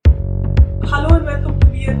Hello and welcome to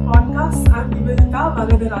BN Podcast. I'm Nivedita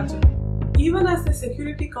Varadarajan. Even as the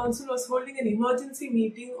Security Council was holding an emergency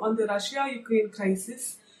meeting on the Russia-Ukraine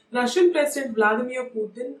crisis, Russian President Vladimir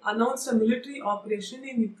Putin announced a military operation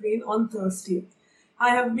in Ukraine on Thursday. I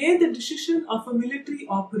have made the decision of a military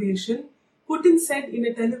operation, Putin said in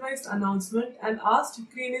a televised announcement and asked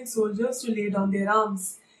Ukrainian soldiers to lay down their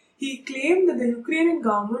arms. He claimed that the Ukrainian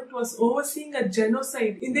government was overseeing a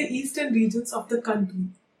genocide in the eastern regions of the country.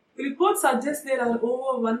 Reports suggest there are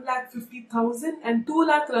over 150,000 and 2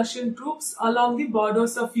 lakh Russian troops along the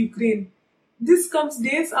borders of Ukraine. This comes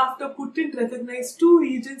days after Putin recognized 2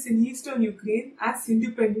 regions in eastern Ukraine as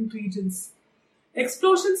independent regions.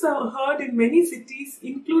 Explosions are heard in many cities,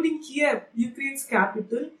 including Kiev, Ukraine's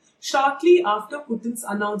capital, shortly after Putin's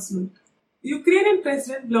announcement. Ukrainian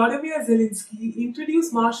President Volodymyr Zelensky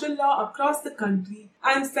introduced martial law across the country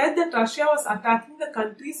and said that Russia was attacking the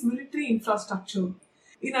country's military infrastructure.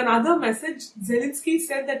 In another message, Zelensky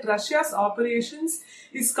said that Russia's operations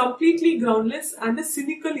is completely groundless and a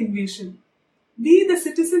cynical invasion. We, the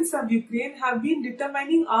citizens of Ukraine, have been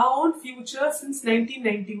determining our own future since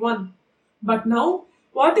 1991. But now,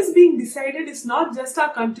 what is being decided is not just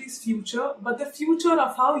our country's future, but the future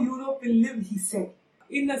of how Europe will live, he said.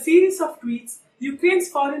 In a series of tweets, Ukraine's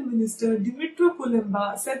foreign minister Dmytro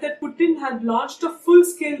Kuleba said that Putin had launched a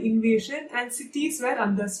full-scale invasion and cities were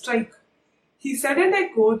under strike. He said, and I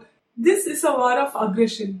quote, "This is a war of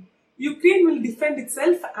aggression. Ukraine will defend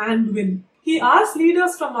itself and win." He asked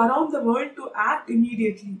leaders from around the world to act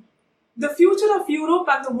immediately. The future of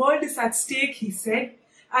Europe and the world is at stake, he said,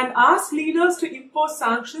 and asked leaders to impose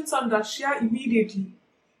sanctions on Russia immediately.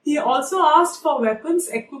 He also asked for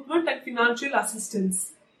weapons, equipment and financial assistance.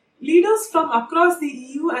 Leaders from across the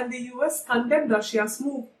EU and the US condemned Russia's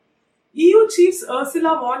move. EU chiefs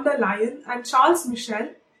Ursula von der Leyen and Charles Michel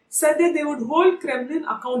said that they would hold Kremlin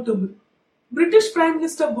accountable. British Prime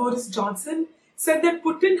Minister Boris Johnson said that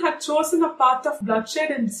Putin had chosen a path of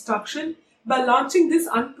bloodshed and destruction by launching this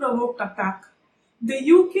unprovoked attack. The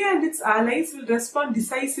UK and its allies will respond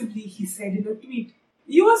decisively, he said in a tweet.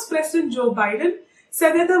 US President Joe Biden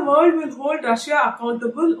said that the world will hold Russia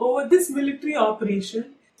accountable over this military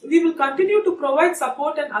operation. We will continue to provide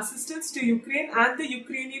support and assistance to Ukraine and the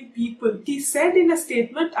Ukrainian people, he said in a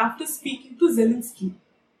statement after speaking to Zelensky.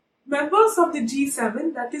 Members of the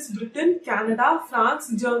G7, that is Britain, Canada, France,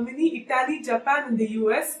 Germany, Italy, Japan and the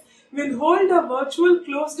US, will hold a virtual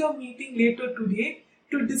closed-door meeting later today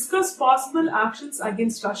to discuss possible actions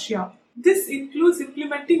against Russia. This includes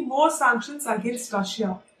implementing more sanctions against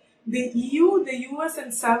Russia. The EU, the US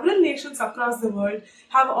and several nations across the world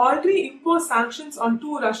have already imposed sanctions on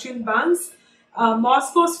 2 Russian banks,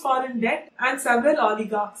 Moscow's foreign debt and several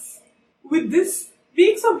oligarchs. With this,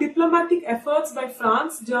 weeks of diplomatic efforts by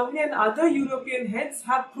France, Germany and other European heads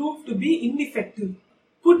have proved to be ineffective.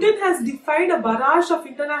 Putin has defied a barrage of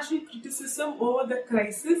international criticism over the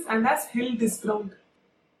crisis and has held his ground.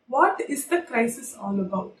 What is the crisis all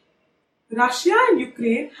about? Russia and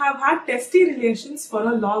Ukraine have had testy relations for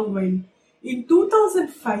a long while. In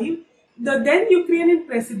 2005, the then Ukrainian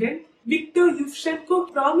president Viktor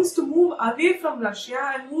Yushchenko promised to move away from Russia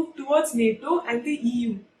and move towards NATO and the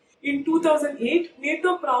EU. In 2008,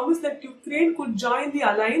 NATO promised that Ukraine could join the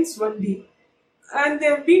alliance one day. And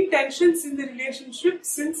there have been tensions in the relationship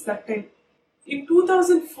since that time. In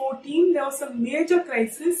 2014, there was a major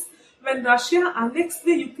crisis when Russia annexed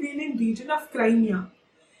the Ukrainian region of Crimea.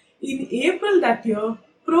 In April that year,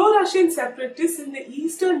 pro-Russian separatists in the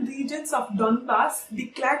eastern regions of Donbass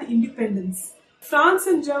declared independence. France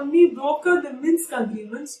and Germany brokered the Minsk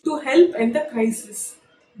agreements to help end the crisis.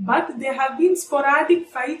 But there have been sporadic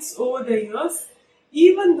fights over the years,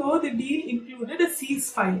 even though the deal included a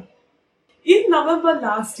ceasefire. In November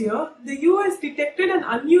last year, the US detected an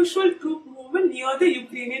unusual troop movement near the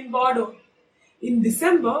Ukrainian border. In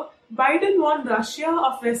December, Biden warned Russia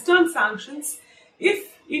of Western sanctions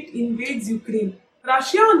if it invades Ukraine.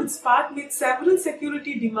 Russia, on its part, made several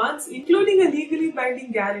security demands, including a legally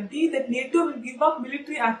binding guarantee that NATO will give up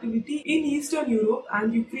military activity in Eastern Europe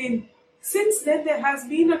and Ukraine. Since then, there has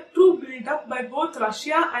been a true build-up by both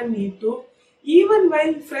Russia and NATO, even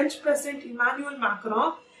while French President Emmanuel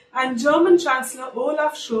Macron and German Chancellor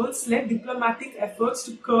Olaf Scholz led diplomatic efforts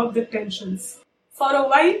to curb the tensions. For a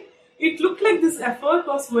while, it looked like this effort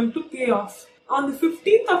was going to pay off. On the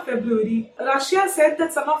 15th of February, Russia said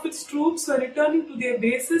that some of its troops were returning to their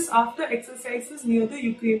bases after exercises near the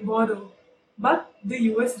Ukraine border. But the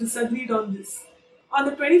US disagreed on this. On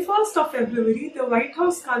the 21st of February, the White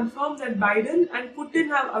House confirmed that Biden and Putin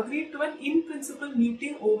have agreed to an in-principle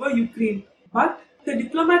meeting over Ukraine. But the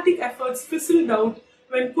diplomatic efforts fizzled out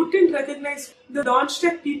when Putin recognized the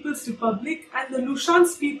Donetsk People's Republic and the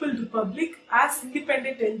Luhansk People's Republic as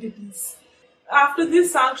independent entities. After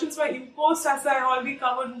this, sanctions were imposed, as I already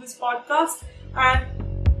covered in this podcast, and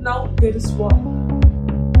now there is war.